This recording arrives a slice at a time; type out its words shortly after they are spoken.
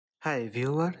Hi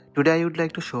viewer, today I would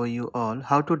like to show you all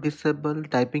how to disable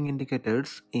typing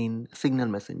indicators in Signal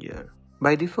Messenger.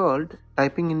 By default,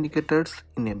 typing indicators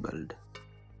enabled.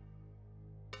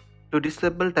 To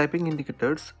disable typing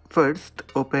indicators, first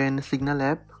open Signal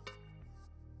app,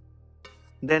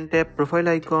 then tap profile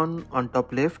icon on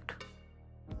top left.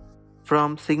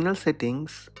 From Signal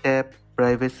settings, tap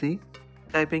privacy,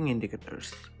 typing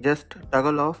indicators. Just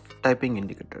toggle off typing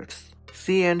indicators.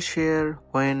 See and share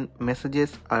when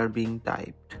messages are being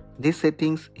typed. This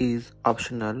settings is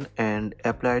optional and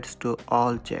applies to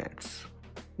all chats.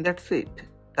 That's it.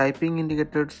 Typing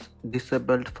indicators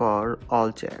disabled for all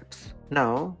chats.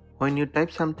 Now, when you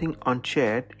type something on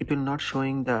chat, it will not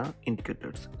showing the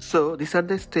indicators. So these are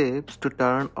the steps to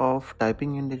turn off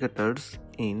typing indicators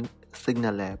in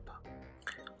Signal app.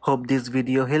 Hope this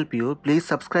video help you. Please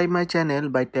subscribe my channel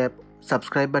by tap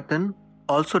subscribe button.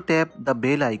 Also tap the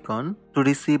bell icon to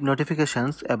receive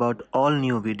notifications about all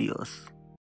new videos.